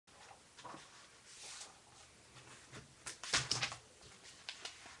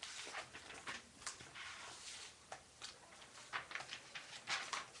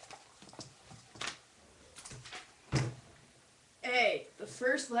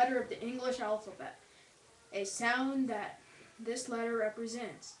first letter of the English alphabet. A sound that this letter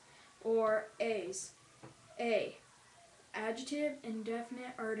represents. Or A's. A. Adjective,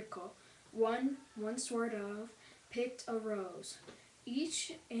 indefinite article. One sort of, picked a rose.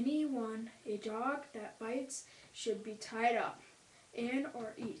 Any one, a dog that bites should be tied up. In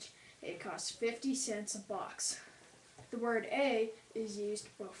or each. It costs 50 cents a box. The word A is used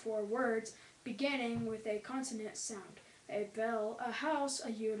before words beginning with a consonant sound. A bell, a house,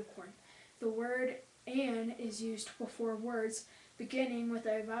 a unicorn. The word an is used before words beginning with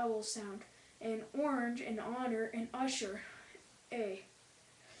a vowel sound. An orange, an honor, an usher. A.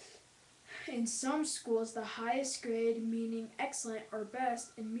 In some schools, the highest grade, meaning excellent or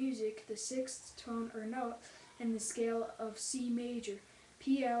best, in music, the sixth tone or note in the scale of C major.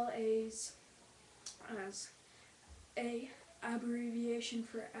 PLAs as a abbreviation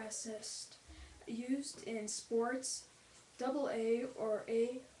for assist. Used in sports, AA or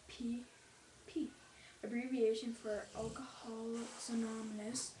APP, abbreviation for Alcoholics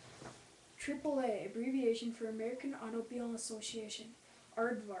Anonymous. AAA, abbreviation for American Automobile Association.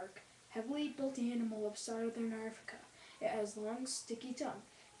 Aardvark, heavily built animal of southern Africa. It has long, sticky tongue,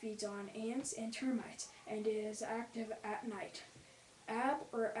 feeds on ants and termites, and is active at night. AB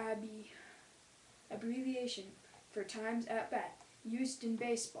or ABBY, abbreviation for times at bat, used in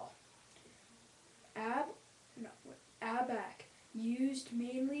baseball. Aback, used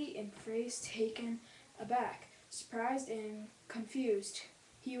mainly in phrase taken aback, surprised and confused.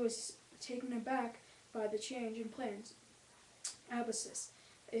 He was taken aback by the change in plans. Abscess,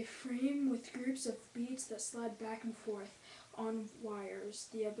 a frame with groups of beads that slide back and forth on wires.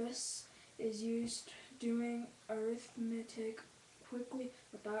 The abyss is used doing arithmetic quickly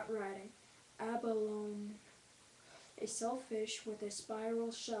without writing. Abalone, a shellfish with a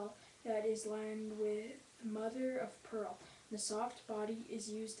spiral shell that is lined with mother of pearl. The soft body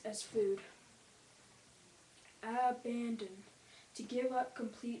is used as food. Abandon, to give up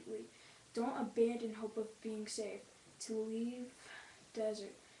completely. Don't abandon hope of being saved. To leave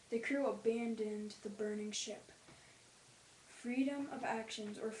desert. The crew abandoned the burning ship. Freedom of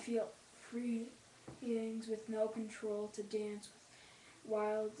actions or feel feelings with no control to dance with.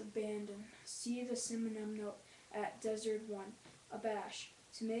 Wild abandon. See the synonym note at Desert 1. Abash,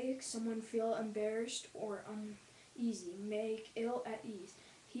 to make someone feel embarrassed or uneasy. Make ill at ease.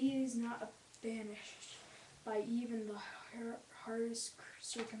 He is not banished by even the hardest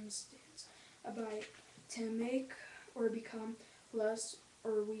circumstance. Abide, to make or become less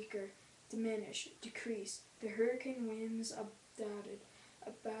or weaker. Diminish, decrease. The hurricane winds abatting,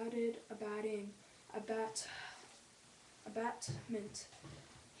 abattement,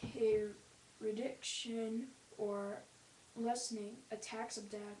 a reduction or lessening, a tax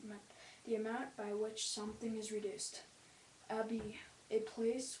abatement, the amount by which something is reduced. Abbey, a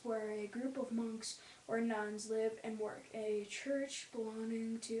place where a group of monks or nuns live and work, a church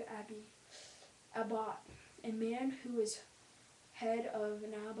belonging to abbey. Abbot, a man who is head of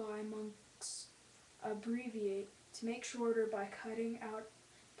an abbey monks. Abbreviate, to make shorter by cutting out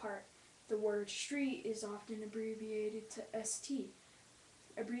part. The word street is often abbreviated to ST.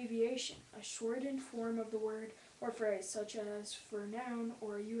 Abbreviation, a shortened form of the word or phrase, such as for noun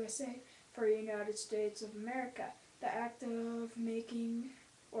or USA for United States of America, the act of making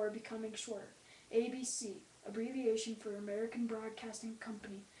or becoming shorter. ABC, abbreviation for American Broadcasting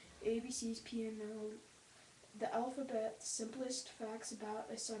Company. ABC's P&L, the alphabet, the simplest facts about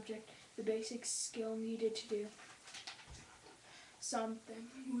a subject, the basic skill needed to do something.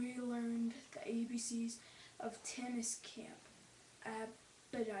 We learned the ABCs of tennis camp.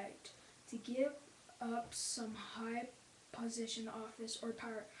 Appetite, to give up some high position, office, or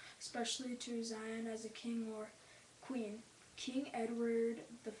power, especially to resign as a king or queen. King Edward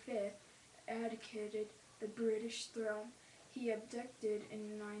V abdicated the British throne. He abdicated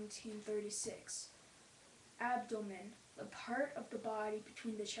in 1936. Abdomen, the part of the body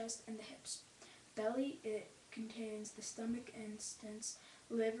between the chest and the hips. Belly, it contains the stomach, intestines,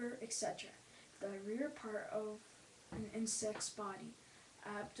 liver, etc. The rear part of an insect's body.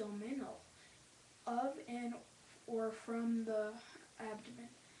 Abdominal, of and or from the abdomen.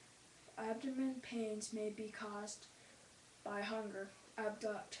 Abdomen pains may be caused by hunger.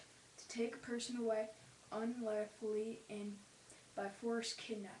 Abduct, to take a person away unlawfully and by force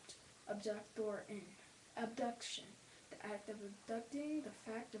kidnapped. Abductor in. Abduction, the act of abducting,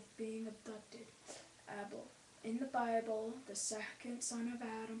 the fact of being abducted. Abel, in the Bible, the second son of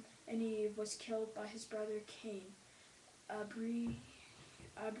Adam and Eve was killed by his brother Cain.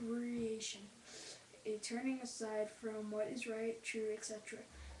 Aberration, a turning aside from what is right, true, etc.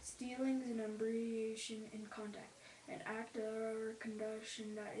 Stealing is an aberration in conduct. an act or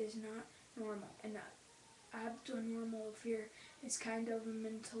condition that is not normal. An abnormal fear is kind of a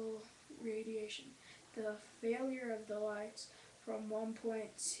mental radiation. The failure of the lights from one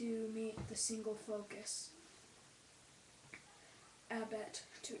point to meet the single focus. Abet,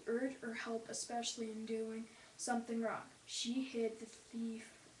 to urge or help, especially in doing something wrong. She hid the thief,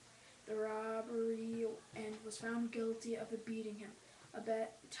 the robbery, and was found guilty of beating him.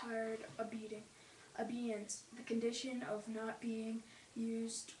 Abet, tired, a beating. Abeyance, the condition of not being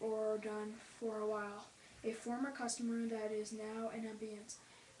used or done for a while. A former customer that is now in abeyance.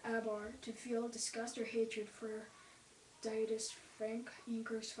 Abhor, to feel disgust or hatred for. Ditus, frank,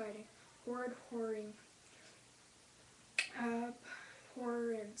 inkers fighting. Horde, whoring.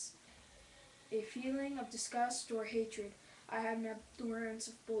 Abhorrence, a feeling of disgust or hatred. I have an abhorrence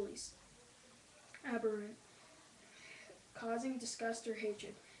of bullies. Aberrant, causing disgust or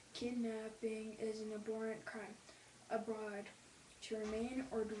hatred. Kidnapping is an abhorrent crime. Abroad, to remain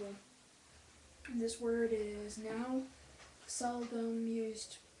or dwell. This word is now seldom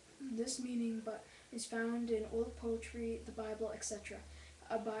used this meaning, but is found in old poetry, the Bible, etc.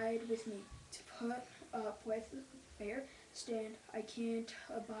 Abide with me, to put up with, bear, stand. I can't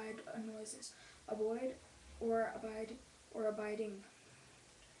abide noises. Avoid or abide or abiding.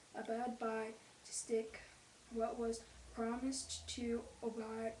 Abide by, to stick what was promised, to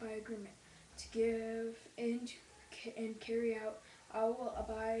abide by agreement, to give in and carry out. I will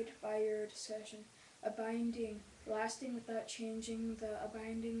abide by your discussion. Abiding, lasting without changing, the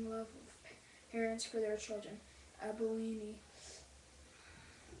abiding love of parents for their children. Abilene,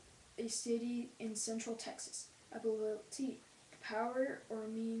 a city in central Texas. Ability, power or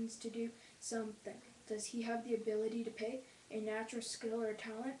means to do something. Does he have the ability to pay? A natural skill or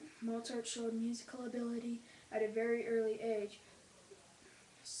talent. Mozart showed musical ability at a very early age.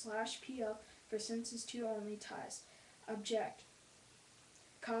 /PL for senses to only ties. Object,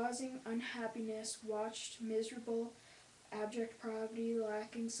 causing unhappiness, watched, miserable, abject poverty,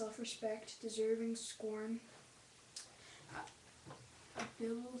 lacking self-respect, deserving scorn.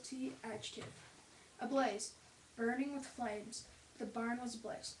 Ability, adjective. Ablaze, burning with flames. The barn was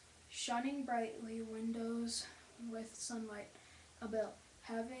ablaze. Shining brightly, windows with sunlight. Abil,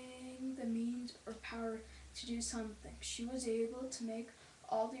 having the means or power to do something. She was able to make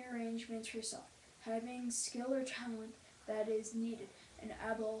all the arrangements herself. Having skill or talent that is needed. An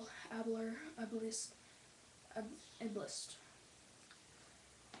abler, ablist.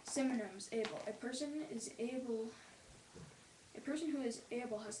 Synonyms, able. A person who is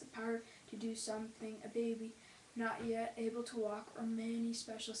able has the power to do something. A baby, not yet able to walk, or many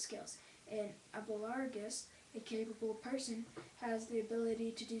special skills. An abelargus, a capable person, has the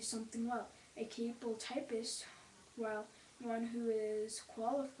ability to do something well. A capable typist, while one who is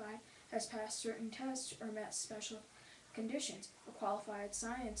qualified, has passed certain tests or met special conditions. A qualified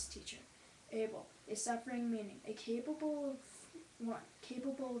science teacher. Able, a suffering meaning. A capable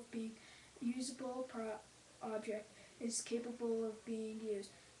of being usable object is capable of being used.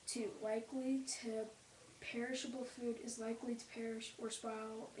 2. Likely to perishable food is likely to perish or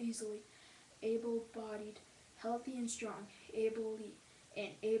spoil easily. Able-bodied, healthy and strong. Ably, in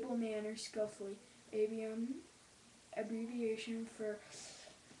able manner, skillfully. Abbreviation for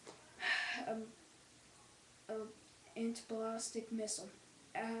antiballistic missile.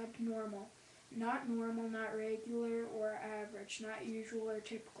 Abnormal, not normal, not regular or average, not usual or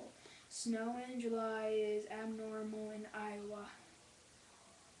typical. Snow in July is abnormal in Iowa.